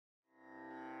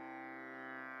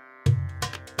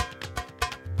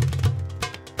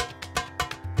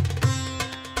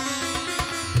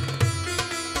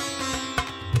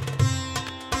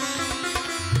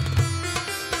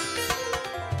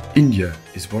India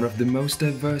is one of the most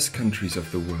diverse countries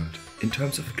of the world in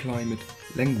terms of climate,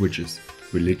 languages,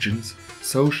 religions,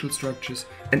 social structures,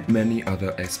 and many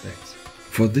other aspects.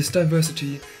 For this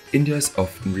diversity, India is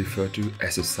often referred to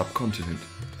as a subcontinent.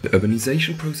 The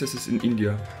urbanization processes in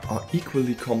India are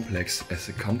equally complex as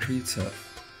the country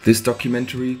itself. This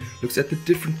documentary looks at the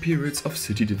different periods of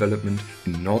city development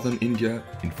in northern India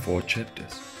in 4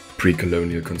 chapters: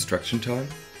 pre-colonial construction time,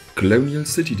 colonial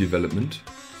city development,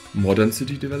 modern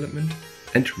city development,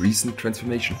 and recent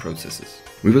transformation processes.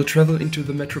 We will travel into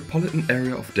the metropolitan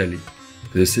area of Delhi,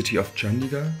 the city of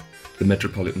Chandigarh, the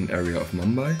metropolitan area of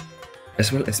Mumbai,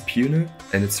 as well as Pune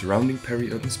and its surrounding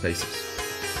peri-urban spaces.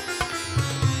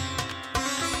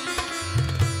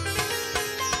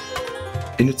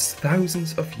 In its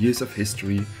thousands of years of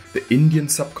history, the Indian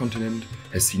subcontinent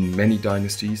has seen many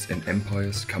dynasties and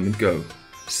empires come and go.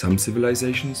 Some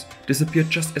civilizations disappeared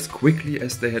just as quickly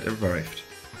as they had arrived,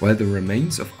 while the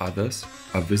remains of others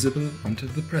are visible until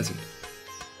the present.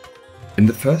 In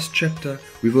the first chapter,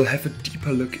 we will have a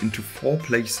deeper look into 4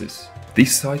 places.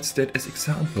 These sites stand as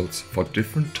examples for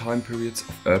different time periods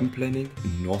of urban planning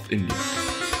in North India.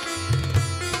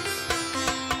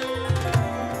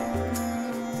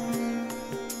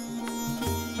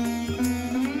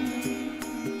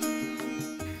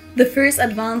 The first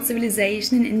advanced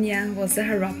civilization in India was the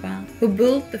Harappa, who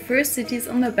built the first cities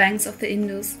on the banks of the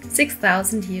Indus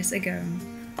 6,000 years ago.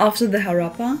 After the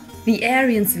Harappa, the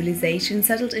Aryan civilization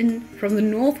settled in from the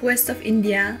northwest of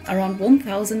India around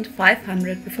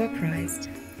 1500 before Christ.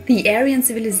 The Aryan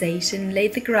civilization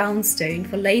laid the groundstone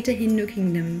for later Hindu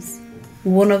kingdoms.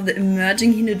 One of the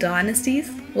emerging Hindu dynasties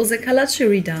was the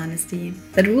Kalachuri dynasty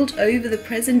that ruled over the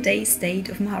present-day state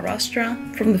of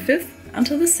Maharashtra from the 5th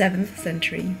until the 7th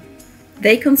century.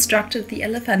 They constructed the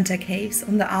Elephanta caves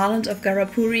on the island of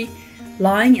Garapuri,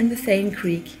 lying in the Thane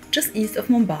Creek, just east of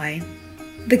Mumbai.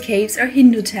 The caves are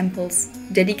Hindu temples,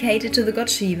 dedicated to the god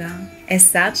Shiva. As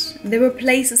such, they were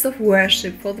places of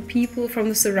worship for the people from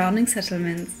the surrounding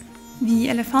settlements. The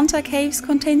Elephanta caves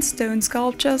contain stone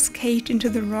sculptures caved into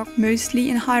the rock, mostly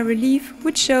in high relief,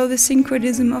 which show the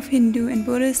syncretism of Hindu and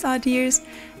Buddhist ideas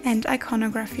and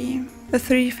iconography. The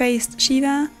 3-faced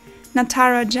Shiva,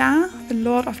 Nataraja, the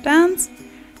Lord of Dance,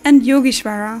 and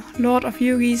Yogeshwara, Lord of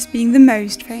Yogis, being the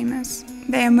most famous.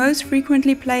 They are most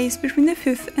frequently placed between the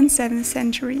 5th and 7th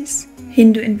centuries.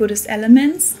 Hindu and Buddhist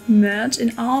elements merge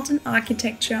in art and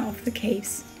architecture of the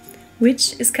caves,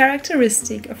 which is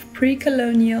characteristic of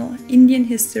pre-colonial Indian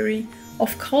history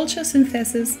of culture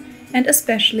synthesis, and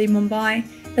especially Mumbai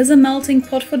as a melting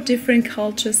pot for different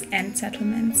cultures and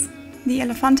settlements. The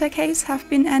Elephanta caves have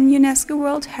been an UNESCO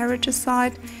World Heritage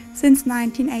Site since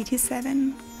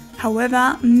 1987.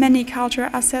 However, many cultural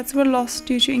assets were lost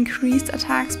due to increased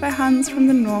attacks by Huns from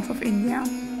the north of India.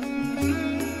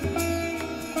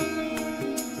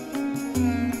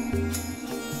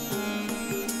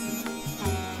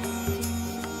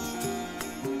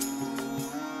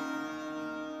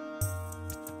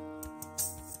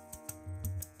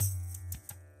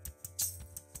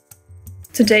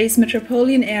 Today's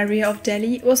metropolitan area of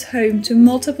Delhi was home to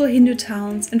multiple Hindu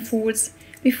towns and forts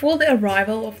before the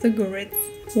arrival of the Ghurids.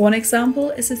 One example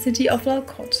is the city of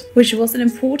Lalkot, which was an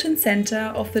important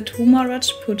center of the Thoma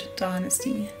Rajput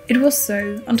dynasty. It was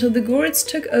so until the Ghurids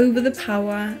took over the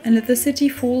power and let the city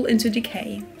fall into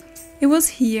decay. It was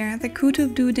here that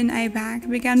Qutb-ud-Din Aibak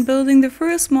began building the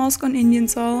first mosque on Indian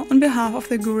soil on behalf of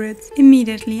the Ghurids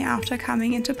immediately after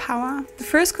coming into power. The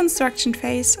first construction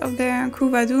phase of the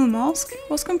Quvadul Mosque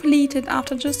was completed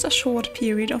after just a short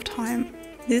period of time.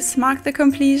 This marked the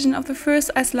completion of the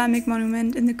first Islamic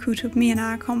monument in the Qutb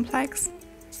Minar complex.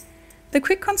 The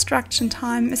quick construction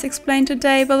time is explained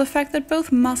today by the fact that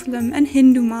both Muslim and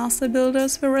Hindu master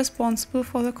builders were responsible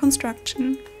for the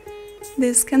construction.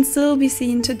 This can still be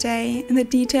seen today in the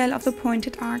detail of the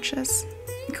pointed arches.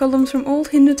 Columns from old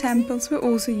Hindu temples were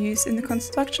also used in the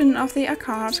construction of the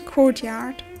Arcade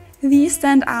courtyard. These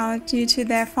stand out due to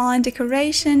their fine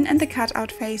decoration and the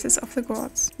cut-out faces of the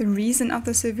gods. The reason of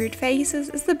the severed faces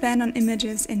is the ban on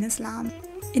images in Islam.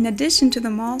 In addition to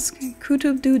the mosque,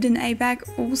 Qutb-ud-Din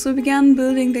Aibak also began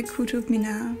building the Qutb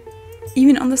Minar.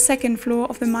 Even on the 2nd floor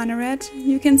of the minaret,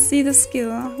 you can see the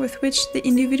skill with which the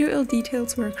individual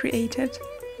details were created.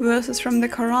 Verses from the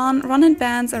Quran run in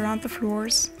bands around the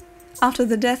floors. After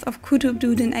the death of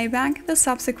Qutb-ud-Din Aibak, the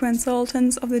subsequent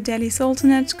sultans of the Delhi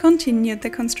Sultanate continued the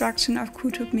construction of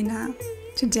Qutb Minar.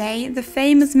 Today, the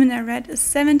famous minaret is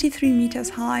 73 meters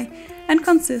high and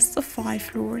consists of 5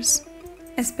 floors.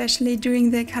 Especially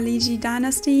during the Khaliji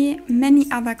dynasty, many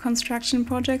other construction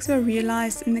projects were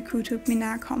realized in the Qutb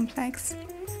Minar complex.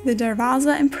 The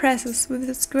darwaza impresses with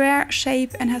its square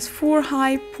shape and has 4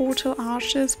 high portal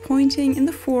arches pointing in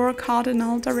the 4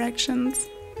 cardinal directions.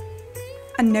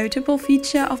 A notable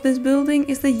feature of this building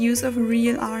is the use of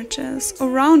real arches,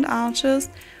 or round arches,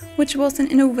 which was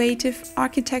an innovative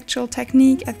architectural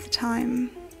technique at the time.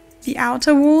 The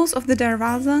outer walls of the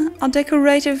darwaza are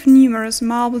decorated with numerous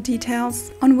marble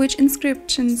details, on which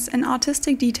inscriptions and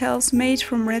artistic details made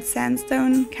from red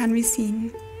sandstone can be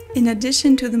seen. In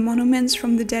addition to the monuments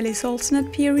from the Delhi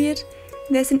Sultanate period,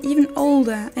 there's an even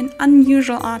older and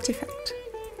unusual artifact,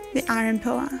 the iron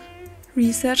pillar.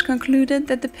 Research concluded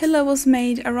that the pillar was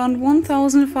made around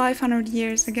 1,500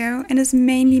 years ago and is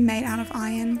mainly made out of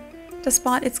iron.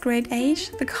 Despite its great age,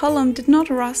 the column did not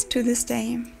rust to this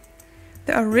day.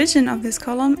 The origin of this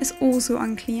column is also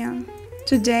unclear.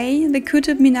 Today, the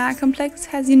Qutb Minar complex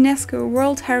has UNESCO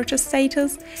World Heritage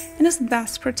status and is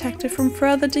thus protected from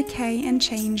further decay and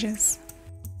changes.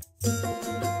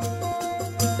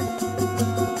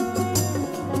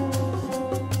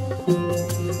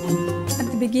 At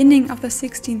the beginning of the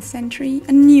 16th century,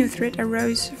 a new threat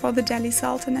arose for the Delhi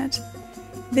Sultanate.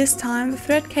 This time, the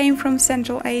threat came from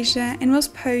Central Asia and was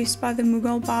posed by the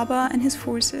Mughal Babur and his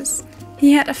forces.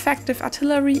 He had effective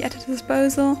artillery at his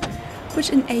disposal,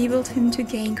 which enabled him to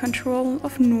gain control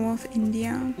of North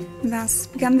India. Thus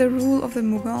began the rule of the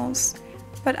Mughals.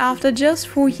 But after just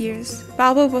 4 years,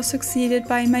 Babur was succeeded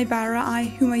by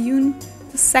Maiwara-I Humayun,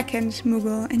 the second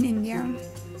Mughal in India.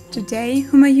 Today,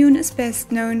 Humayun is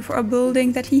best known for a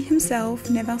building that he himself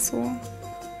never saw.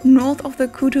 North of the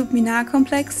Qutb Minar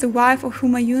complex, the wife of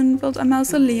Humayun built a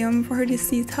mausoleum for her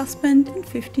deceased husband in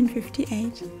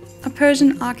 1558. A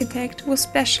Persian architect was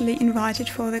specially invited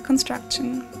for the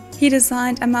construction. He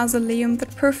designed a mausoleum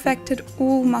that perfected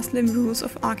all Muslim rules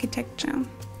of architecture.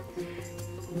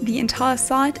 The entire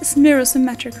site is mirror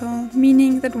symmetrical,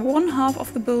 meaning that one half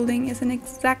of the building is an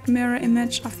exact mirror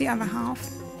image of the other half.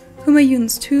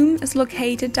 Humayun's tomb is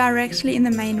located directly in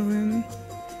the main room.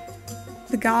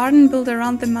 The garden built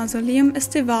around the mausoleum is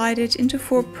divided into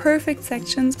 4 perfect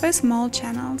sections by small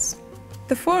channels.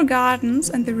 The 4 gardens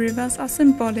and the rivers are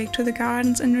symbolic to the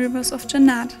gardens and rivers of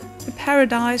Jannat, the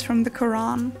paradise from the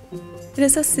Quran. It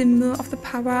is a symbol of the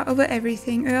power over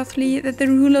everything earthly that the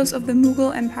rulers of the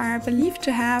Mughal Empire believed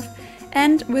to have,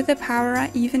 and with the power are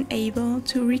even able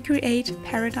to recreate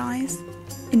paradise.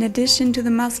 In addition to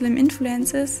the Muslim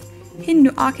influences,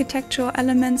 Hindu architectural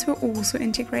elements were also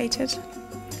integrated.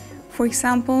 For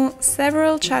example,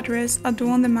 several chadras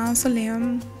adorn the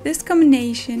mausoleum. This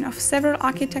combination of several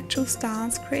architectural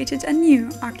styles created a new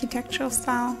architectural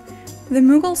style. The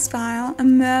Mughal style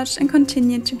emerged and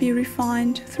continued to be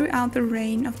refined throughout the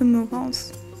reign of the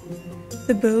Mughals.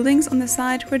 The buildings on the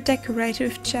site were decorated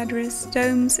with chadras,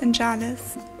 domes and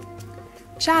jalis.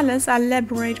 Jalis are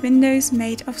elaborate windows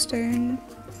made of stone.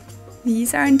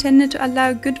 These are intended to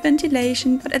allow good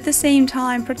ventilation, but at the same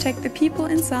time protect the people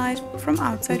inside from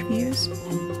outside views.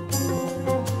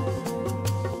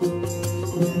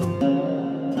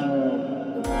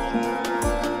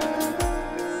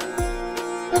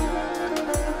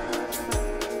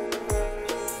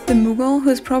 The Mughal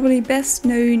who is probably best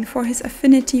known for his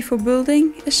affinity for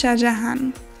building is Shah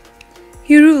Jahan.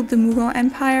 He ruled the Mughal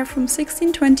Empire from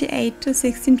 1628 to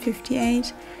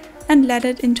 1658 and led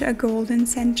it into a golden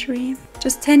century.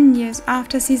 Just 10 years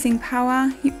after seizing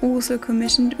power, he also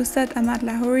commissioned Ustad Ahmad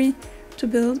Lahori to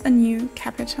build a new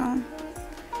capital.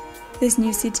 This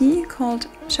new city, called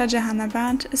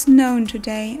Shahjahanabad, is known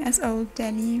today as Old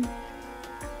Delhi.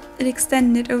 It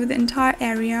extended over the entire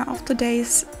area of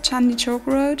today's Chandni Chowk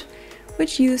Road,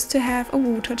 which used to have a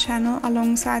water channel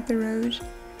alongside the road.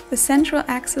 The central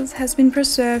axis has been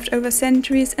preserved over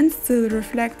centuries and still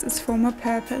reflects its former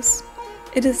purpose.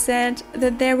 It is said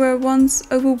that there were once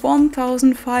over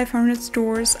 1,500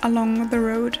 stores along the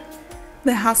road.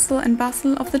 The hustle and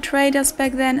bustle of the traders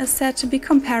back then is said to be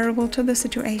comparable to the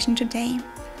situation today.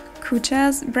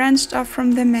 Kuchas branched off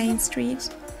from the main street.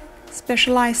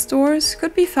 Specialized stores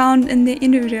could be found in the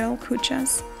individual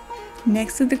kuchas.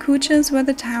 Next to the kuchas were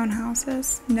the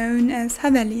townhouses, known as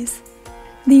havelis.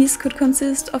 These could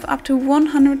consist of up to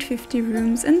 150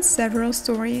 rooms and several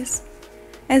stories.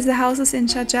 As the houses in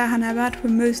Shahjahanabad were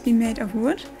mostly made of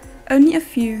wood, only a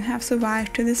few have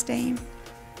survived to this day.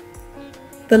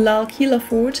 The Lal Kila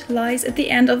Fort lies at the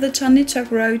end of the Chandni Chowk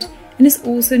Road and is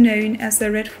also known as the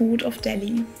Red Fort of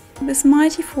Delhi. This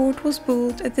mighty fort was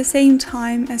built at the same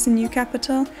time as the new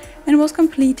capital and was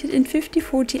completed in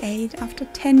 1548 after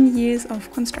 10 years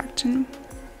of construction.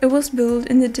 It was built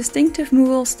in the distinctive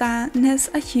Mughal style and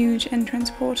has a huge entrance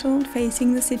portal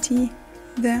facing the city,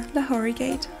 the Lahori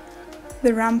Gate.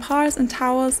 The ramparts and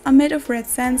towers are made of red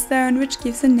sandstone, which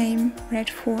gives the name Red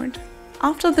Fort.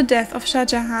 After the death of Shah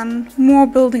Jahan, more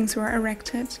buildings were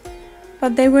erected,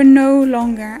 but they were no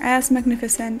longer as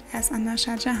magnificent as under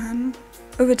Shah Jahan.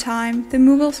 Over time, the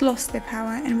Mughals lost their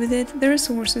power and with it the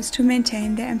resources to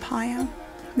maintain their empire.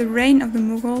 The reign of the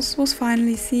Mughals was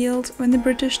finally sealed when the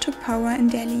British took power in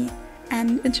Delhi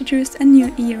and introduced a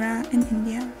new era in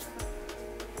India.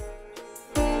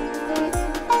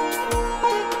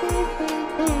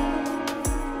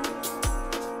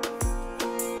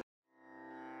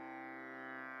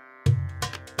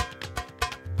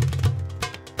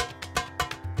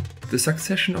 The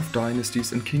succession of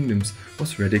dynasties and kingdoms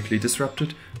was radically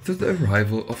disrupted through the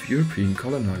arrival of European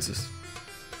colonizers.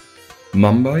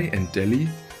 Mumbai and Delhi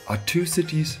are two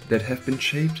cities that have been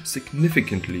shaped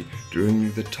significantly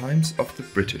during the times of the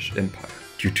British Empire.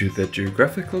 Due to their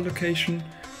geographical location,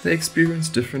 they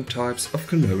experienced different types of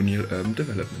colonial urban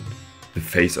development. The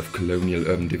phase of colonial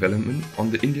urban development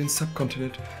on the Indian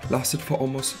subcontinent lasted for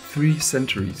almost 3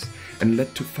 centuries and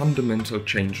led to fundamental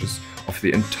changes of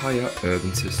the entire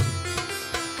urban system.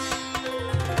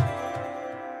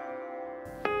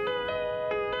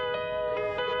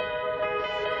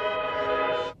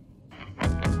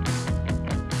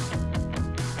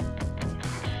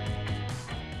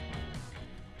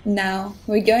 Now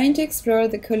we're going to explore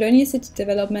the colonial city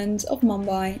development of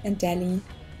Mumbai and Delhi.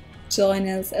 Join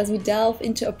us as we delve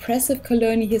into oppressive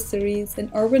colonial histories and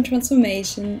urban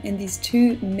transformation in these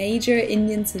two major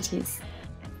Indian cities.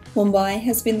 Mumbai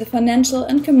has been the financial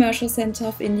and commercial center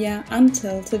of India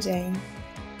until today.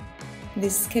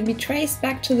 This can be traced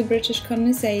back to the British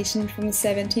colonization from the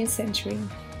 17th century.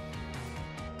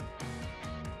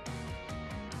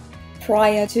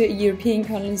 Prior to European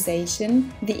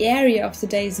colonization, the area of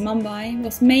today's Mumbai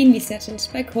was mainly settled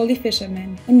by collie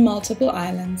fishermen on multiple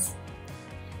islands.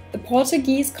 The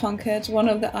Portuguese conquered one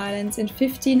of the islands in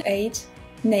 1508,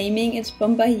 naming it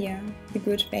Bombaia, the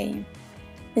Good Bay.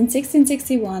 In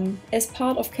 1661, as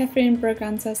part of Catherine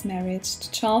Braganza's marriage to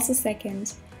Charles II,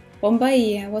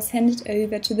 Bombaia was handed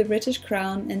over to the British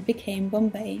Crown and became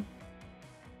Bombay.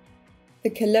 The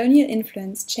colonial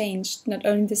influence changed not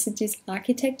only the city's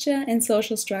architecture and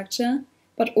social structure,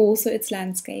 but also its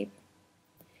landscape.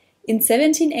 In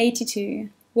 1782,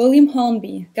 William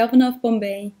Hornby, governor of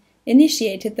Bombay,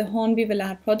 initiated the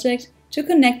Hornby-Villard project to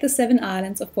connect the 7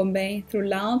 islands of Bombay through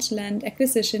large land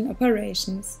acquisition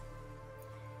operations.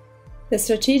 The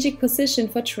strategic position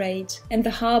for trade and the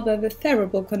harbour with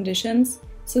favourable conditions,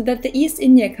 so that the East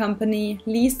India Company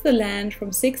leased the land from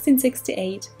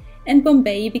 1668 and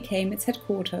Bombay became its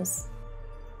headquarters.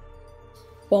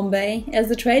 Bombay, as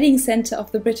the trading centre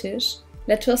of the British,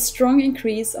 led to a strong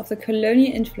increase of the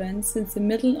colonial influence since the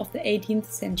middle of the 18th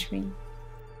century.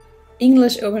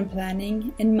 English urban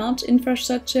planning and mud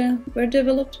infrastructure were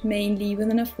developed mainly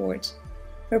within a fort,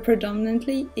 where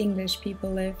predominantly English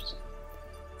people lived.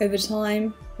 Over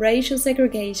time, racial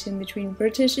segregation between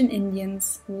British and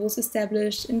Indians was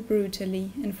established and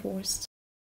brutally enforced.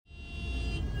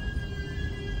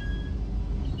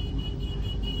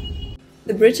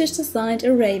 The British designed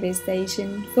a railway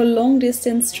station for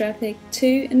long-distance traffic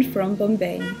to and from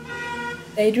Bombay.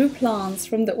 They drew plans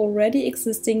from the already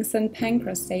existing St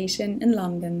Pancras station in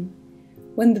London.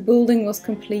 When the building was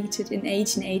completed in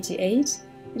 1888,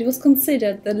 it was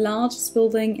considered the largest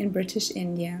building in British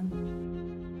India.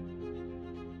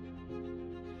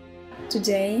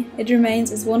 Today, it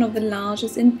remains as one of the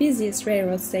largest and busiest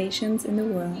railroad stations in the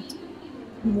world.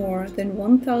 More than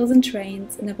 1,000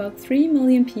 trains and about 3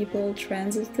 million people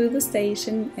transit through the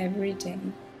station every day.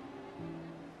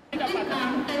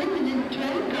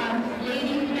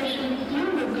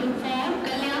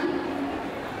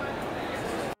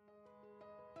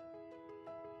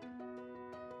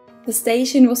 The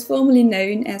station was formerly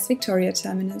known as Victoria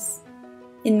Terminus.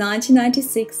 In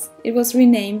 1996, it was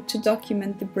renamed to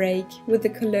document the break with the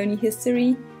colonial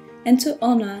history and to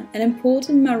honor an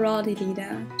important Marathi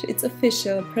leader to its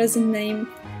official present name,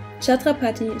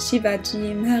 Chhatrapati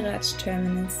Shivaji Maharaj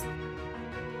Terminus.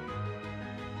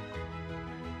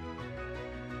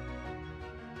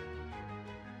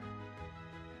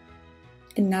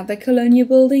 Another colonial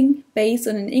building, based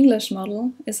on an English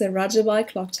model, is the Rajabai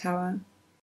Clock Tower.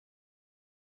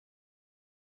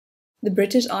 The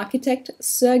British architect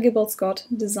Sir Gilbert Scott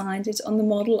designed it on the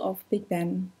model of Big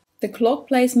Ben. The clock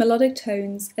plays melodic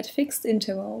tones at fixed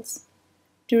intervals.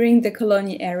 During the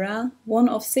colonial era, one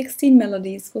of 16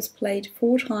 melodies was played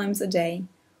 4 times a day.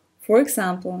 For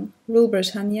example, Rule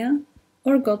Britannia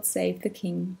or God Save the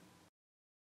King.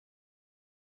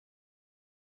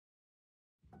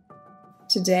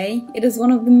 Today, it is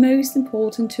one of the most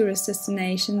important tourist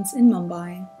destinations in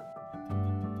Mumbai.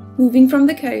 Moving from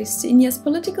the coast to India's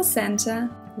political center,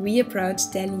 we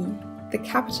approach Delhi, the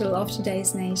capital of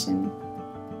today's nation.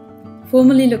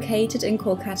 Formerly located in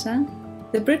Kolkata,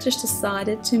 the British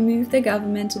decided to move their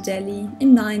government to Delhi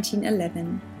in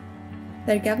 1911.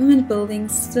 Their government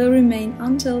buildings still remain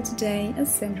until today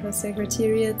as central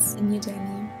secretariats in New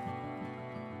Delhi.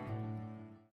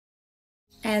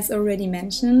 As already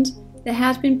mentioned, there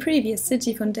had been previous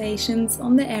city foundations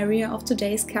on the area of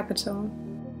today's capital.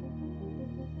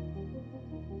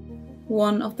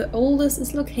 One of the oldest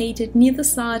is located near the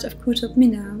site of Qutub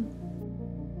Minar.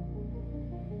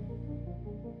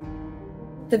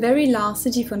 The very last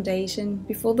city foundation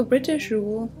before the British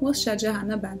rule was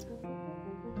Shahjahanabad.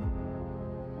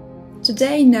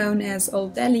 Today known as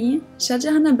Old Delhi,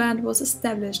 Shahjahanabad was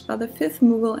established by the 5th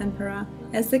Mughal emperor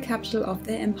as the capital of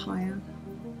their empire.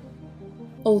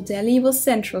 Old Delhi was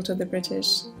central to the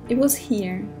British. It was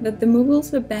here that the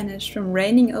Mughals were banished from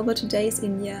reigning over today's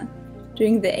India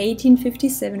during the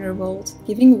 1857 revolt,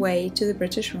 giving way to the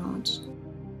British Raj.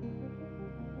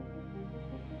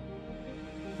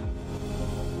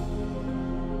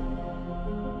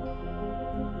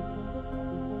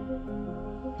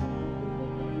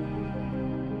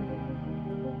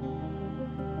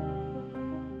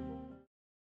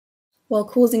 While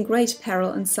causing great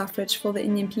peril and suffrage for the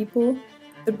Indian people,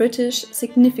 the British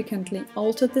significantly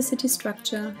altered the city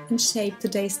structure and shaped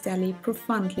today's Delhi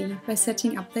profoundly by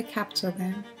setting up their capital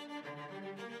there.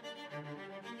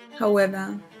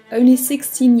 However, only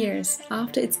 16 years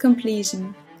after its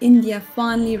completion, India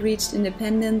finally reached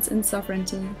independence and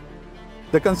sovereignty.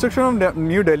 The construction of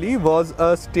New Delhi was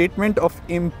a statement of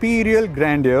imperial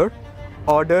grandeur,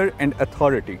 order and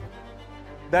authority.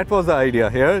 That was the idea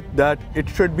here, that it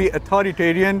should be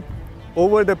authoritarian,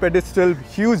 over the pedestal,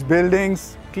 huge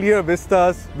buildings, clear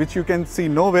vistas which you can see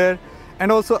nowhere,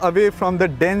 and also away from the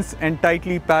dense and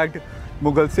tightly packed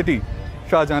Mughal city,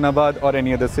 Shahjahanabad or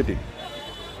any other city.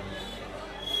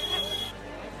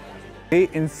 They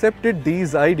incepted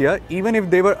these ideas even if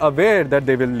they were aware that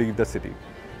they will leave the city,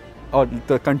 or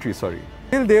the country, sorry.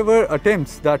 Still there were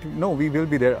attempts that, no, we will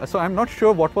be there. So I'm not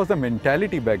sure what was the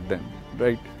mentality back then,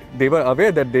 right? They were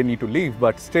aware that they need to leave,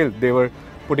 but still they were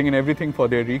putting in everything for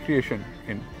their recreation.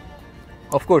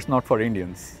 Of course, not for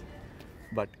Indians,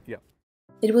 but yeah.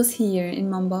 It was here in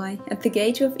Mumbai, at the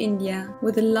gateway of India,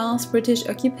 where the last British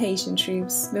occupation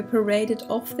troops were paraded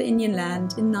off the Indian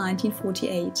land in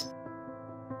 1948.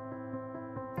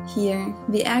 Here,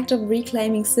 the act of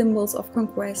reclaiming symbols of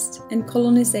conquest and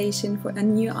colonization for a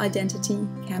new identity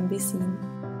can be seen.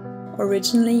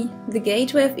 Originally, the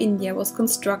Gateway of India was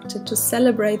constructed to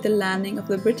celebrate the landing of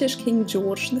the British King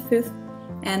George V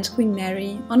and Queen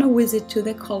Mary on a visit to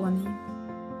their colony.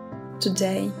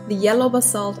 Today, the yellow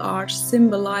basalt arch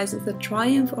symbolizes the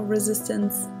triumph of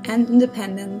resistance and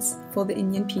independence for the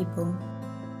Indian people.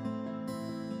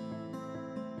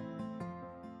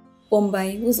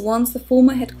 Bombay was once the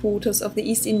former headquarters of the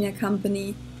East India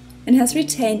Company and has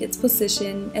retained its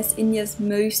position as India's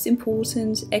most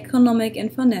important economic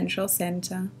and financial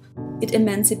center. It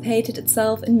emancipated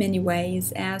itself in many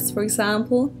ways, as, for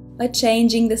example, by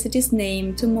changing the city's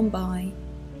name to Mumbai,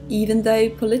 even though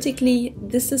politically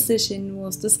this decision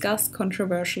was discussed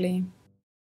controversially.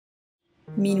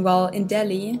 Meanwhile, in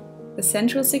Delhi, the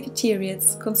central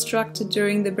secretariats constructed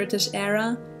during the British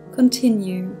era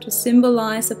continue to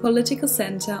symbolize the political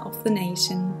center of the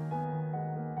nation.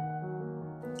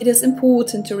 It is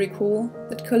important to recall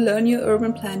that colonial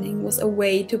urban planning was a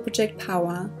way to project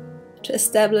power, to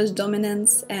establish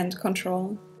dominance and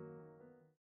control.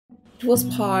 It was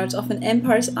part of an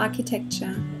empire's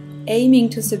architecture, aiming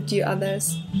to subdue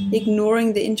others,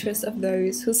 ignoring the interests of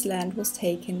those whose land was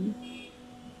taken.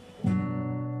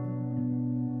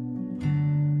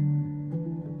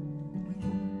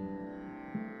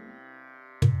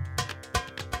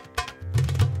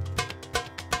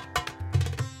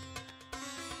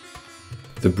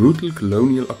 The brutal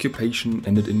colonial occupation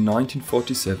ended in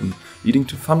 1947, leading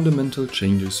to fundamental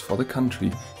changes for the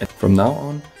country, and from now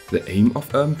on, the aim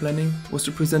of urban planning was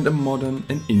to present a modern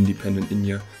and independent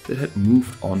India that had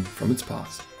moved on from its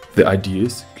past. The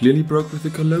ideas clearly broke with the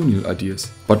colonial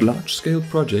ideas, but large-scale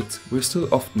projects were still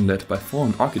often led by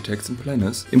foreign architects and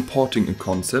planners, importing a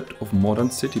concept of modern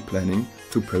city planning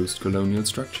through post-colonial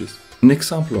structures. An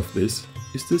example of this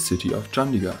is the city of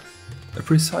Chandigarh, a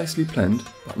precisely planned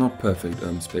but not perfect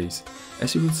urban space,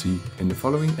 as you will see in the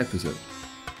following episode.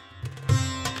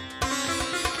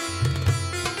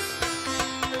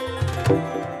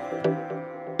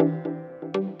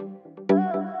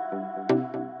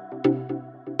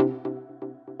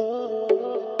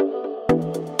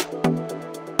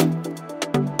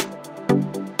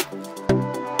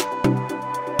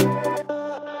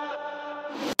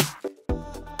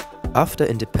 After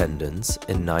independence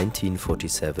in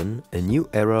 1947, a new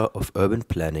era of urban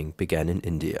planning began in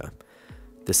India.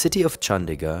 The city of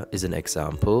Chandigarh is an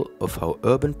example of how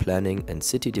urban planning and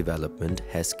city development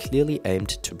has clearly aimed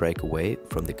to break away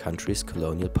from the country's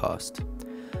colonial past.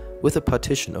 With the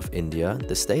partition of India,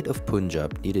 the state of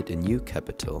Punjab needed a new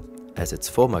capital, as its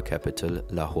former capital,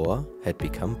 Lahore, had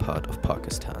become part of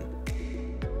Pakistan.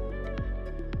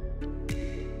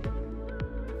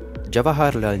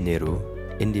 Jawaharlal Nehru,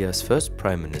 India's first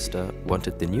Prime Minister,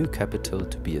 wanted the new capital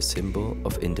to be a symbol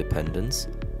of independence,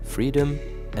 freedom,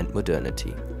 and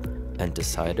modernity, and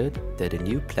decided that a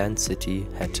new planned city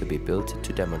had to be built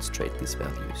to demonstrate these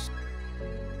values.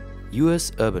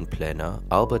 US urban planner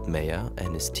Albert Mayer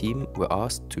and his team were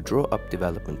asked to draw up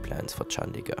development plans for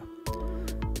Chandigarh.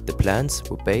 The plans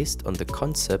were based on the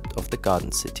concept of the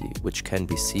Garden City, which can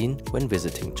be seen when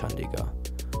visiting Chandigarh,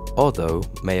 although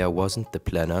Mayer wasn't the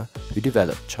planner who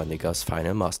developed Chandigarh's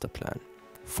final master plan.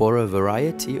 For a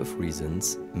variety of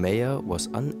reasons, Mayer was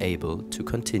unable to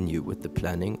continue with the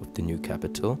planning of the new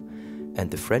capital,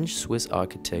 and the French-Swiss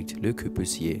architect Le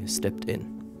Corbusier stepped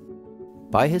in.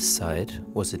 By his side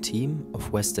was a team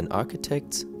of Western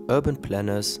architects, urban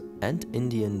planners, and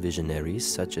Indian visionaries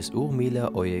such as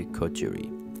Urmila Oye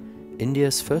Kodjuri,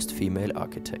 India's first female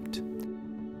architect.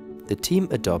 The team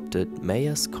adopted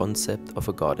Mayer's concept of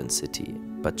a garden city,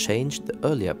 but changed the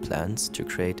earlier plans to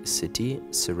create a city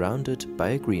surrounded by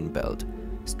a green belt,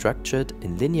 structured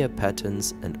in linear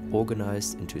patterns and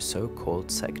organized into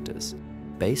so-called sectors,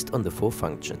 based on the four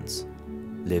functions: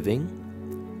 living,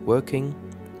 working,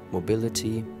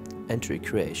 mobility, and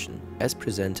recreation, as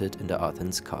presented in the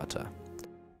Athens Charta.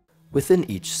 Within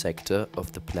each sector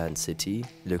of the planned city,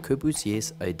 Le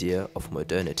Corbusier's idea of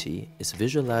modernity is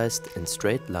visualized in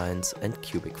straight lines and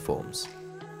cubic forms.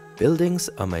 Buildings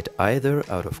are made either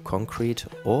out of concrete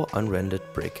or unrendered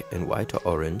brick in white or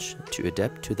orange to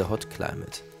adapt to the hot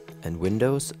climate, and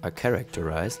windows are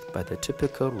characterized by the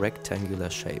typical rectangular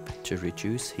shape to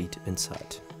reduce heat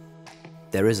inside.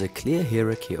 There is a clear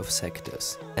hierarchy of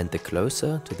sectors, and the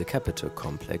closer to the capital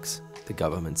complex, the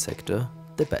government sector,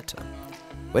 the better.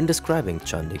 When describing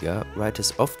Chandigarh,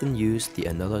 writers often use the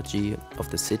analogy of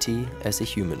the city as a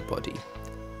human body.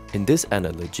 In this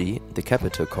analogy, the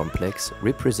capital complex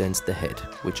represents the head,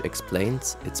 which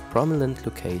explains its prominent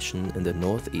location in the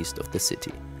northeast of the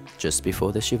city, just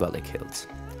before the Shivalik Hills.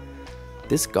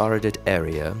 This guarded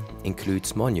area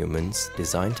includes monuments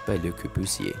designed by Le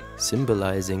Corbusier,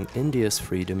 symbolizing India's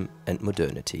freedom and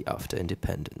modernity after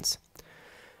independence.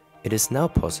 It is now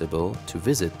possible to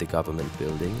visit the government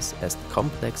buildings as the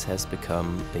complex has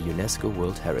become a UNESCO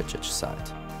World Heritage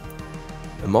Site.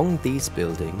 Among these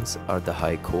buildings are the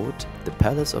High Court, the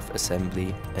Palace of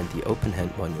Assembly, and the Open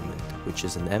Hand Monument, which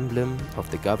is an emblem of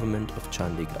the government of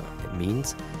Chandigarh. It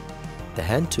means the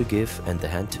hand to give and the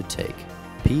hand to take,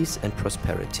 peace and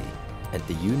prosperity, and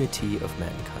the unity of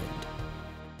mankind.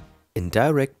 In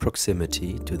direct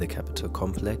proximity to the capital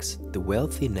complex, the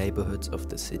wealthy neighborhoods of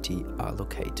the city are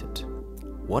located.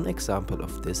 One example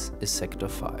of this is Sector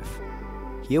 5.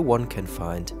 Here one can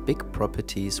find big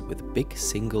properties with big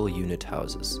single-unit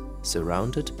houses,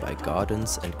 surrounded by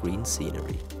gardens and green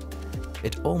scenery.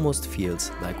 It almost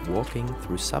feels like walking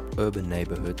through suburban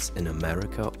neighborhoods in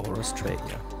America or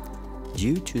Australia.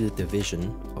 Due to the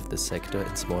division of the sector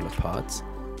in smaller parts,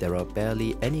 there are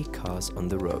barely any cars on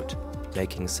the road,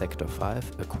 making Sector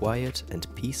 5 a quiet and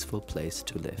peaceful place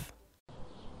to live.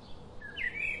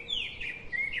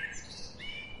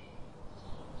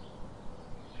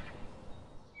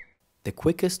 The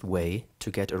quickest way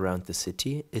to get around the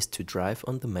city is to drive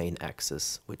on the main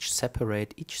axis, which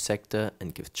separate each sector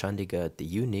and give Chandigarh the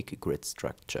unique grid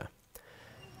structure.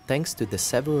 Thanks to the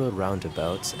several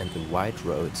roundabouts and the wide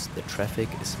roads, the traffic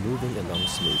is moving along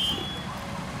smoothly.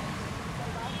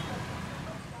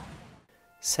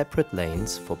 Separate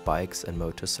lanes for bikes and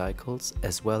motorcycles,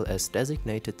 as well as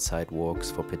designated sidewalks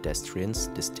for pedestrians,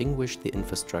 distinguish the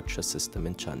infrastructure system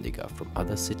in Chandigarh from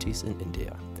other cities in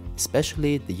India.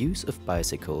 Especially the use of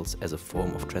bicycles as a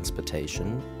form of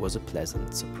transportation was a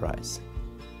pleasant surprise.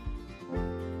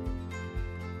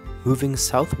 Moving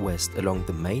southwest along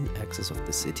the main axis of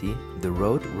the city, the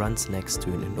road runs next to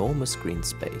an enormous green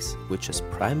space, which is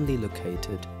primarily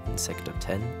located in Sector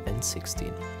 10 and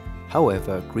 16.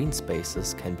 However, green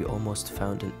spaces can be almost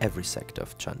found in every sector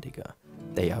of Chandigarh.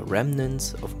 They are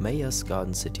remnants of Mayer's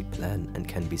Garden City plan and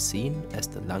can be seen as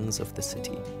the lungs of the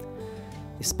city.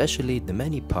 Especially the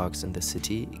many parks in the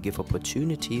city give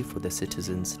opportunity for the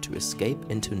citizens to escape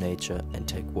into nature and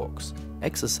take walks,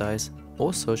 exercise,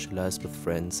 or socialize with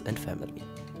friends and family.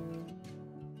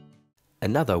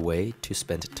 Another way to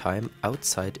spend time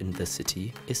outside in the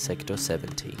city is Sector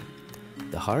 17.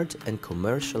 the heart and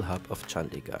commercial hub of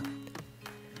Chandigarh.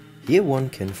 Here one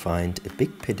can find a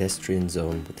big pedestrian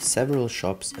zone with several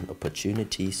shops and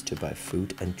opportunities to buy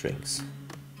food and drinks.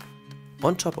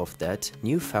 On top of that,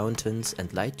 new fountains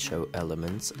and light show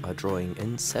elements are drawing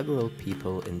in several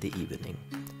people in the evening.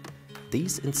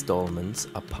 These installments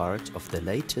are part of the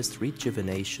latest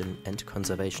rejuvenation and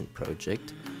conservation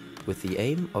project with the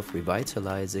aim of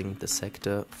revitalizing the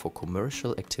sector for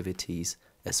commercial activities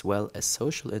as well as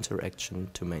social interaction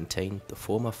to maintain the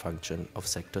former function of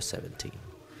Sector 17.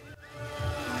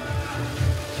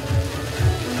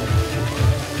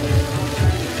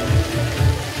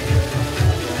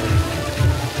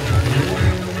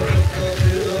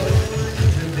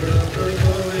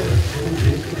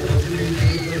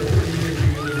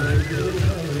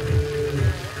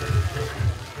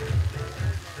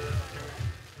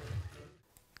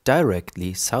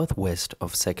 Directly southwest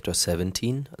of Sector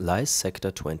 17 lies Sector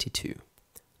 22.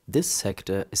 This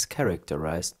sector is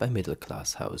characterized by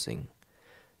middle-class housing.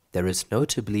 There is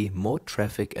notably more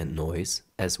traffic and noise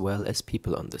as well as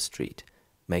people on the street,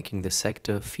 making the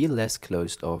sector feel less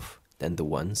closed off than the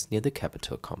ones near the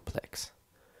capital complex.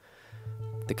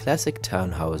 The classic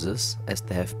townhouses, as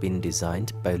they have been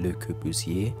designed by Le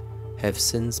Corbusier, have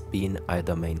since been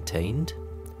either maintained,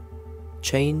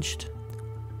 changed,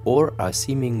 or are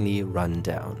seemingly run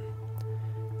down.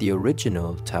 The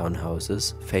original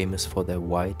townhouses, famous for their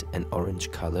white and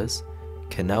orange colors,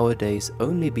 can nowadays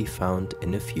only be found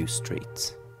in a few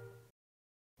streets.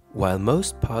 While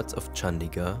most parts of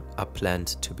Chandigarh are planned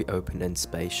to be open and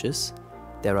spacious,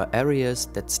 there are areas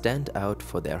that stand out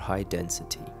for their high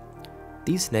density.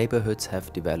 These neighborhoods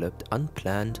have developed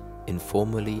unplanned,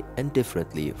 informally and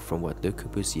differently from what Le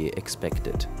Corbusier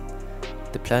expected.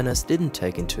 The planners didn't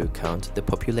take into account the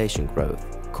population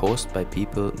growth caused by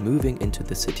people moving into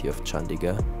the city of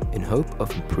Chandigarh in hope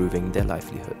of improving their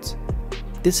livelihoods.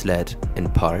 This led, in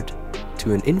part,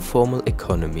 to an informal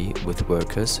economy with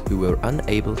workers who were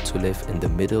unable to live in the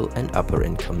middle and upper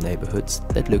income neighborhoods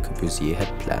that Le Corbusier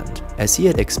had planned, as he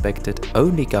had expected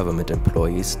only government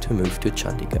employees to move to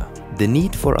Chandigarh. The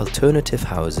need for alternative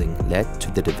housing led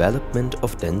to the development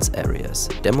of dense areas,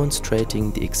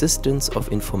 demonstrating the existence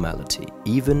of informality,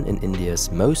 even in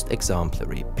India's most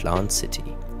exemplary planned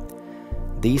city.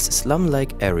 These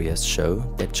slum-like areas show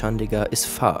that Chandigarh is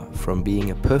far from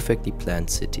being a perfectly planned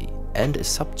city and is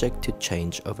subject to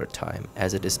change over time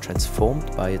as it is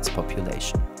transformed by its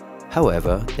population.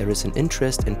 However, there is an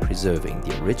interest in preserving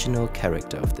the original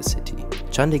character of the city.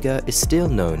 Chandigarh is still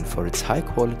known for its high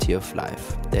quality of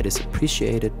life that is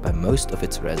appreciated by most of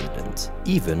its residents,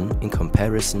 even in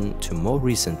comparison to more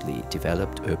recently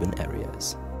developed urban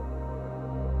areas.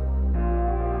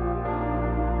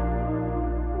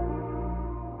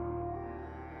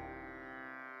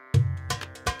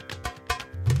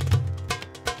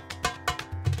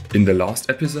 In the last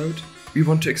episode, we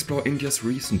want to explore India's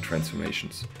recent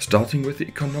transformations, starting with the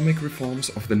economic reforms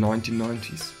of the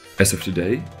 1990s. As of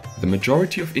today, the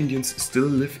majority of Indians still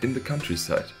live in the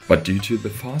countryside, but due to the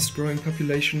fast-growing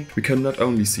population, we can not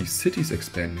only see cities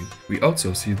expanding, we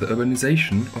also see the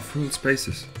urbanization of rural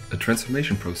spaces, a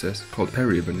transformation process called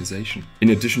pre-urbanization.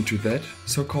 In addition to that,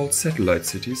 so-called satellite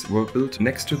cities were built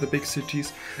next to the big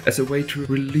cities as a way to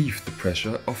relieve the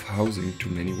pressure of housing too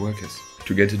many workers.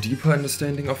 To get a deeper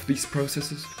understanding of these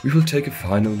processes, we will take a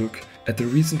final look at the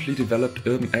recently developed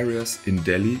urban areas in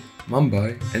Delhi,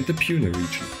 Mumbai and the Pune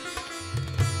region.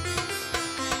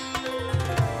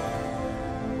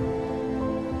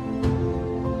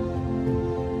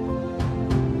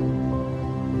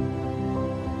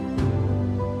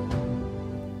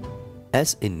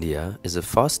 As India is a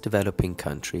fast-developing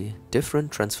country,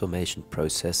 different transformation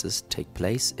processes take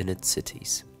place in its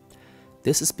cities.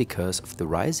 This is because of the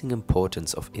rising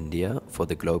importance of India for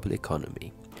the global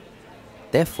economy.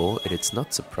 Therefore, it is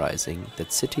not surprising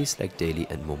that cities like Delhi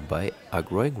and Mumbai are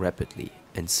growing rapidly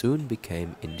and soon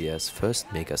became India's first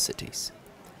megacities.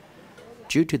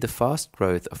 Due to the fast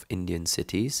growth of Indian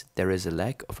cities, there is a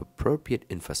lack of appropriate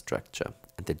infrastructure,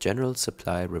 and the general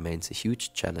supply remains a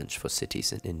huge challenge for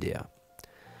cities in India.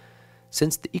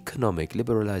 Since the economic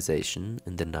liberalization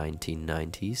in the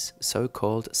 1990s,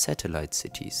 so-called satellite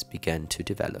cities began to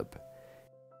develop.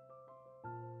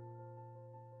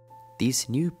 These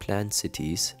new planned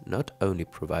cities not only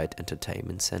provide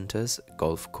entertainment centers,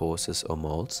 golf courses or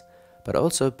malls, but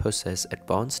also possess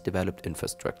advanced developed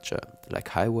infrastructure like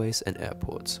highways and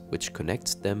airports, which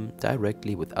connects them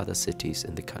directly with other cities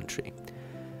in the country.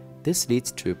 This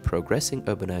leads to a progressing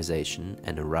urbanization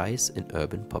and a rise in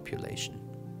urban population.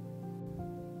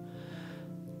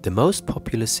 The most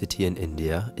populous city in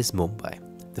India is Mumbai,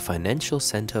 the financial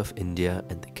center of India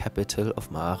and the capital of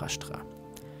Maharashtra.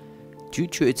 Due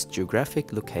to its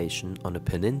geographic location on a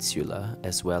peninsula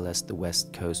as well as the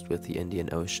west coast with the Indian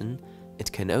Ocean, it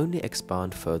can only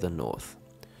expand further north.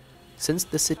 Since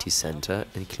the city center,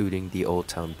 including the Old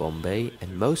Town Bombay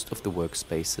and most of the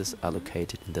workspaces are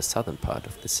located in the southern part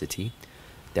of the city,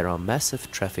 there are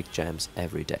massive traffic jams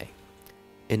every day.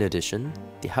 In addition,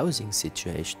 the housing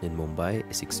situation in Mumbai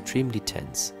is extremely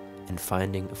tense, and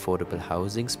finding affordable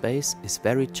housing space is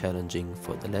very challenging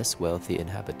for the less wealthy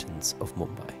inhabitants of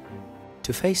Mumbai.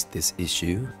 To face this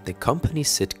issue, the company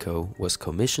Citco was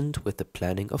commissioned with the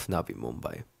planning of Navi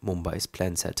Mumbai, Mumbai's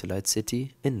planned satellite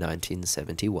city, in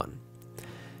 1971.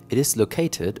 It is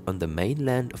located on the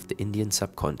mainland of the Indian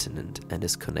subcontinent and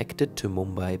is connected to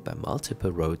Mumbai by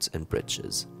multiple roads and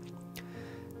bridges.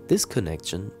 This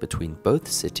connection between both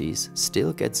cities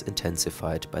still gets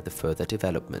intensified by the further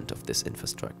development of this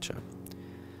infrastructure.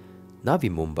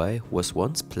 Navi Mumbai was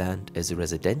once planned as a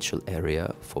residential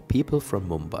area for people from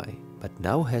Mumbai, but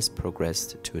now has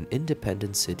progressed to an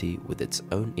independent city with its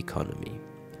own economy.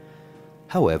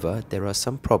 However, there are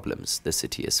some problems the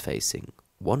city is facing.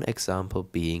 One example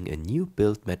being a new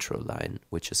built metro line,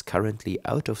 which is currently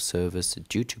out of service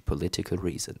due to political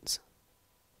reasons.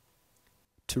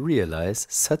 To realize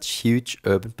such huge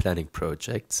urban planning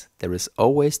projects, there is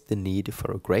always the need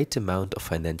for a great amount of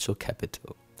financial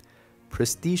capital.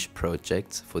 Prestige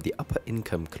projects for the upper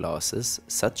income classes,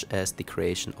 such as the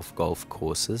creation of golf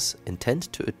courses, intend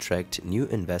to attract new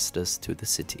investors to the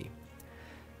city.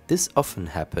 This often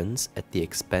happens at the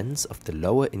expense of the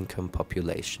lower income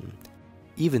population,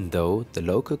 even though the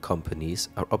local companies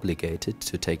are obligated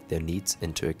to take their needs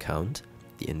into account.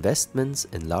 The investments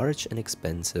in large and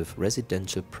expensive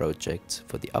residential projects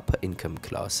for the upper income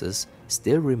classes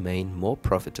still remain more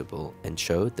profitable and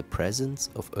show the presence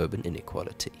of urban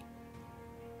inequality.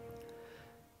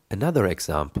 Another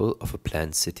example of a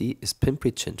planned city is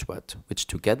Pimpri-Chinchwad, which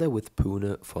together with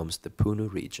Pune forms the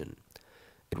Pune region.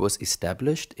 It was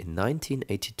established in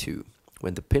 1982,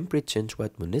 when the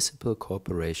Pimpri-Chinchwad Municipal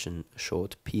Corporation,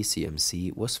 short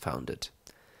PCMC, was founded.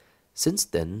 Since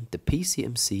then, the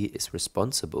PCMC is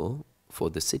responsible for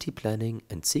the city planning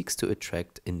and seeks to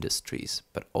attract industries,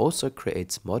 but also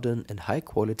creates modern and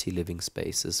high-quality living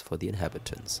spaces for the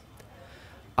inhabitants.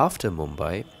 After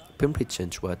Mumbai,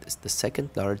 Pimpri-Chinchwad is the second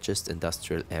largest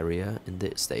industrial area in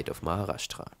the state of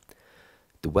Maharashtra.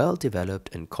 The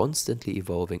well-developed and constantly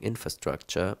evolving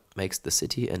infrastructure makes the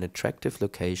city an attractive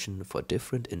location for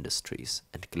different industries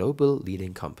and global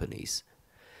leading companies.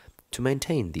 To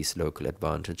maintain these local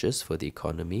advantages for the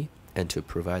economy and to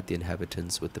provide the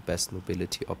inhabitants with the best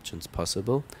mobility options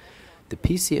possible, the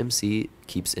PCMC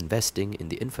keeps investing in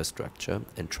the infrastructure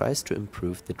and tries to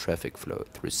improve the traffic flow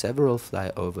through several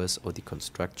flyovers or the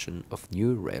construction of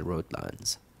new railroad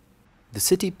lines. The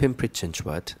city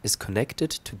Pimpri-Chinchwad is connected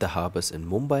to the harbors in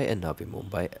Mumbai and Navi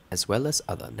Mumbai as well as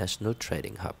other national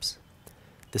trading hubs.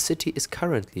 The city is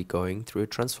currently going through a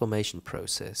transformation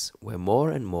process where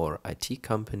more and more IT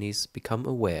companies become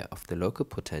aware of the local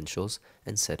potentials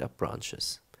and set up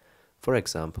branches. For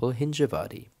example,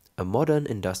 Hinjewadi, a modern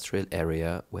industrial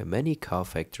area where many car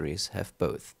factories have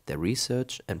both their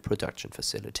research and production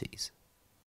facilities.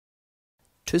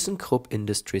 ThyssenKrupp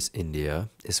Industries India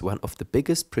is one of the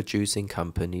biggest producing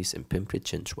companies in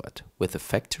Pimpri-Chinchwad, with a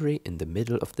factory in the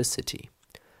middle of the city.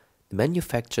 The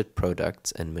manufactured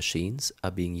products and machines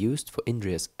are being used for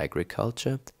India's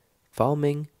agriculture,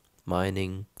 farming,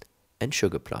 mining, and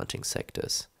sugar planting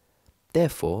sectors.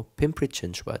 Therefore,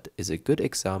 Pimpri-Chinchwad is a good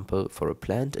example for a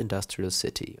planned industrial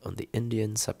city on the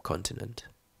Indian subcontinent.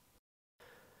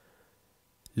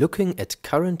 Looking at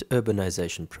current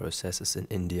urbanization processes in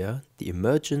India, the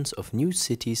emergence of new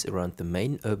cities around the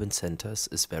main urban centers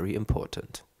is very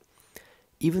important.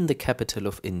 Even the capital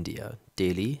of India,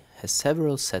 Delhi, has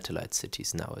several satellite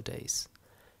cities nowadays.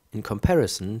 In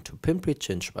comparison to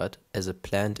Pimpri-Chinchwad as a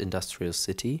planned industrial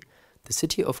city, the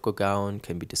city of Gurgaon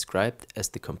can be described as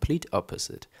the complete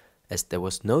opposite, as there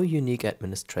was no unique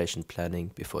administration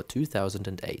planning before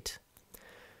 2008.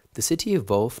 The city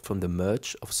evolved from the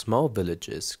merge of small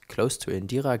villages close to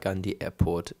Indira Gandhi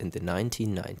Airport in the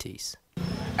 1990s.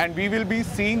 And we will be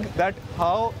seeing that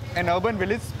how an urban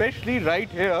village, especially right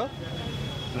here,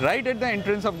 right at the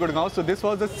entrance of Gurgaon. So this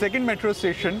was the second metro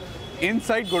station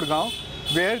inside Gurgaon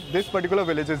where this particular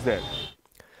village is there.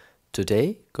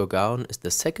 Today, Gurgaon is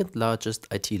the second largest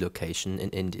IT location in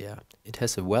India. It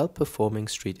has a well-performing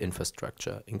street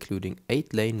infrastructure, including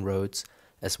 8-lane roads,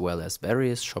 as well as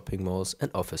various shopping malls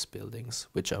and office buildings,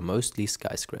 which are mostly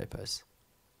skyscrapers.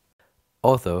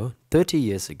 Although 30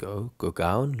 years ago,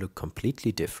 Gurgaon looked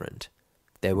completely different.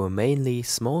 There were mainly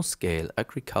small-scale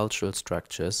agricultural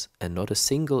structures and not a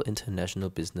single international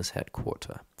business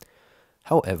headquarter.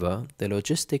 However, the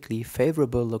logistically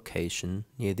favorable location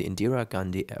near the Indira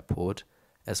Gandhi Airport,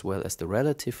 as well as the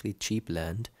relatively cheap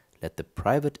land, led the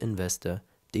private investor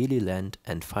Delhi Land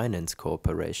and Finance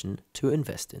Corporation to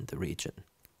invest in the region.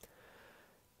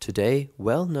 Today,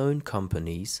 well-known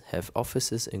companies have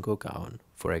offices in Gurgaon,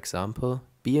 for example,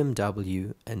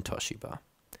 BMW and Toshiba.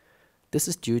 This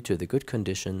is due to the good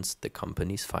conditions the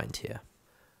companies find here.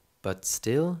 But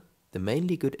still, the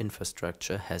mainly good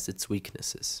infrastructure has its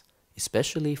weaknesses,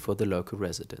 especially for the local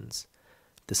residents.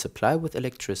 The supply with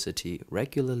electricity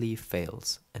regularly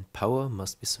fails and power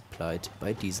must be supplied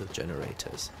by diesel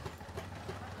generators.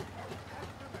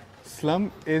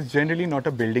 Slum is generally not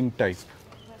a building type.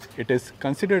 It is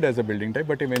considered as a building type,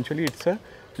 but eventually it's a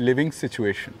living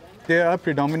situation. There are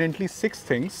predominantly 6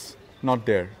 things not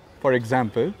there. For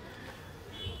example,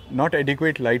 not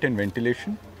adequate light and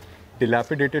ventilation,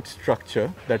 dilapidated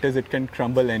structure, that is, it can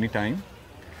crumble anytime,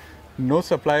 no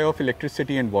supply of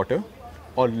electricity and water,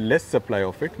 or less supply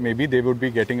of it, maybe they would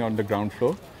be getting on the ground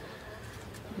floor.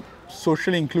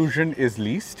 Social inclusion is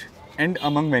least, and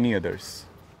among many others.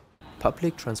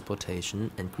 Public transportation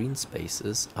and green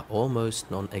spaces are almost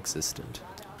non-existent.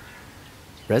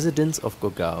 Residents of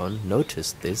Gurgaon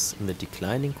noticed this in the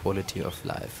declining quality of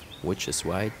life, which is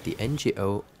why the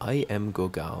NGO I Am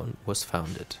Gurgaon was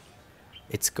founded.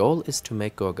 Its goal is to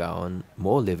make Gurgaon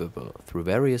more livable through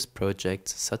various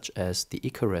projects such as the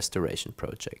Eco Restoration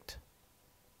Project.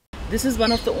 This is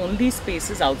one of the only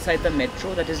spaces outside the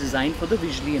metro that is designed for the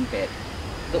visually impaired,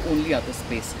 the only other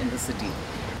space in the city.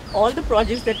 All the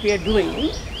projects that we are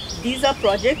doing, these are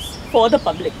projects for the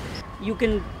public. You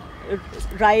can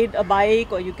ride a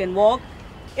bike or you can walk.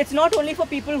 It's not only for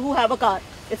people who have a car,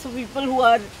 it's for people who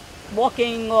are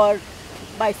walking or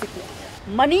bicycling.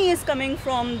 Money is coming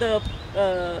from the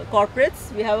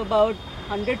corporates. We have about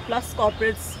 100 plus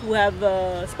corporates who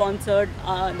have sponsored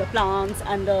the plants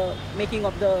and the making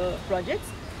of the projects.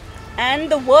 And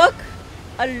the work,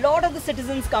 a lot of the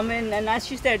citizens come in, and as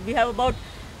she said, we have about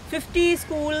 50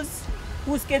 schools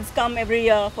whose kids come every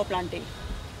year for planting.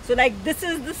 So like this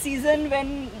is the season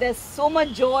when there's so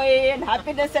much joy and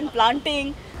happiness and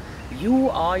planting. You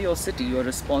are your city, you're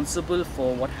responsible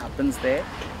for what happens there,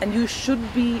 and you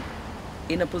should be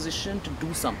in a position to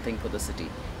do something for the city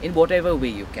in whatever way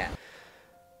you can.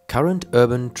 Current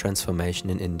urban transformation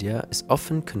in India is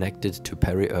often connected to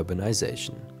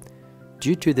peri-urbanization.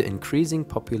 Due to the increasing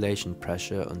population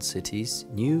pressure on cities,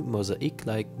 new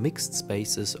mosaic-like mixed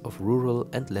spaces of rural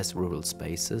and less rural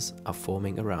spaces are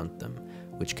forming around them,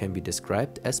 which can be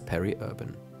described as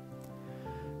peri-urban.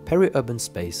 Peri-urban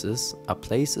spaces are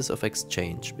places of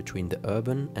exchange between the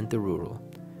urban and the rural.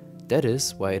 That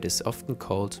is why it is often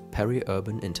called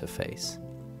peri-urban interface.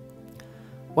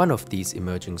 One of these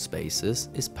emerging spaces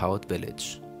is Paud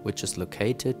Village, which is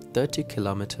located 30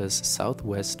 kilometers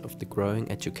southwest of the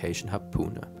growing education hub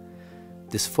Pune.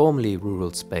 This formerly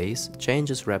rural space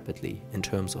changes rapidly in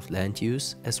terms of land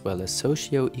use as well as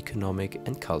socio-economic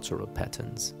and cultural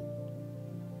patterns.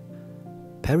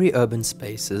 Peri-urban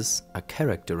spaces are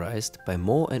characterized by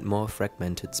more and more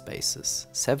fragmented spaces,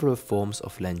 several forms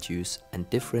of land use and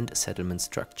different settlement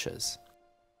structures.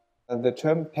 The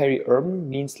term peri-urban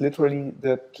means literally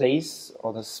the place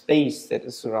or the space that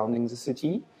is surrounding the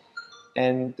city.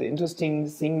 And the interesting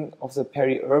thing of the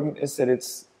peri-urban is that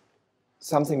it's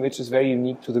something which is very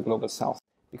unique to the Global South.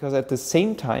 Because at the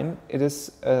same time, it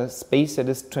is a space that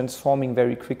is transforming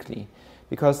very quickly.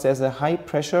 Because there's a high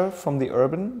pressure from the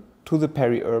urban to the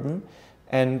peri-urban,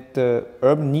 and the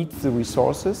urban needs the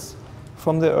resources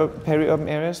from the peri-urban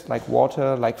areas, like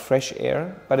water, like fresh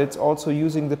air, but it's also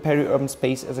using the peri-urban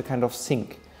space as a kind of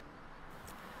sink.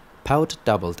 Paud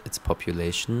doubled its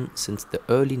population since the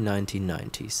early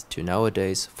 1990s to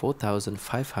nowadays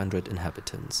 4,500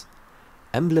 inhabitants.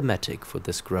 Emblematic for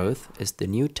this growth is the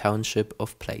new township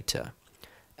of Plata.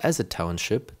 As a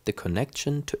township, the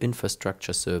connection to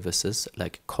infrastructure services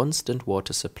like constant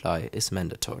water supply is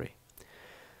mandatory.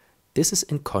 This is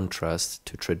in contrast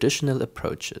to traditional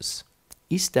approaches.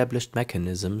 Established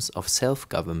mechanisms of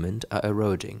self-government are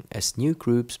eroding as new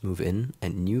groups move in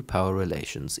and new power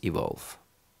relations evolve.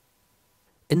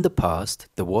 In the past,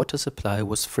 the water supply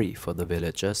was free for the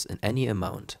villagers in any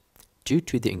amount. Due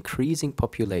to the increasing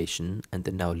population and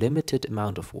the now limited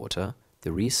amount of water,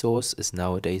 the resource is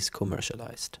nowadays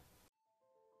commercialized.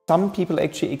 Some people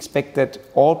actually expect that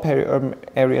all peri-urban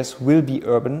areas will be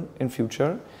urban in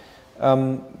future,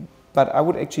 but I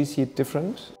would actually see it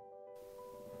different.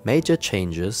 Major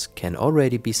changes can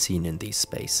already be seen in these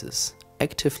spaces.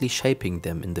 Actively shaping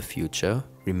them in the future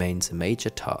remains a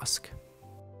major task.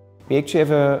 We actually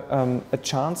have a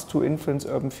chance to influence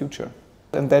urban future.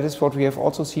 And that is what we have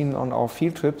also seen on our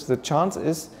field trips. The chance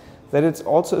is that it's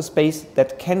also a space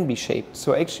that can be shaped.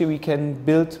 So actually we can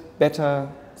build better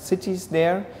cities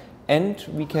there, and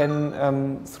we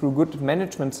can, through good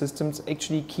management systems,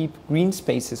 actually keep green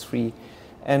spaces free.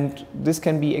 And this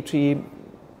can be actually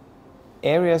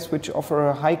areas which offer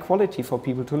a high quality for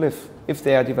people to live, if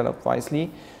they are developed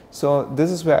wisely. So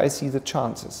this is where I see the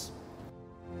chances.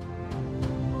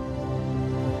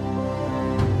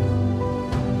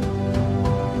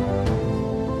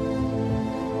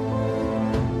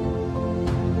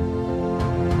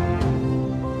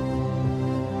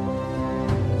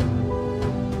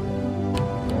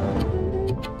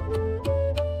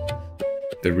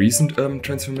 The recent urban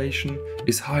transformation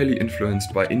is highly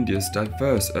influenced by India's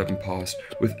diverse urban past,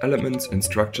 with elements and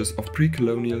structures of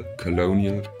pre-colonial,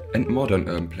 colonial and modern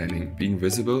urban planning being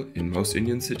visible in most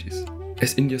Indian cities.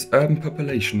 As India's urban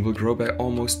population will grow by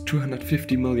almost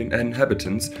 250 million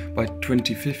inhabitants by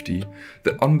 2050,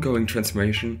 the ongoing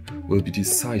transformation will be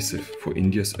decisive for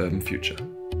India's urban future.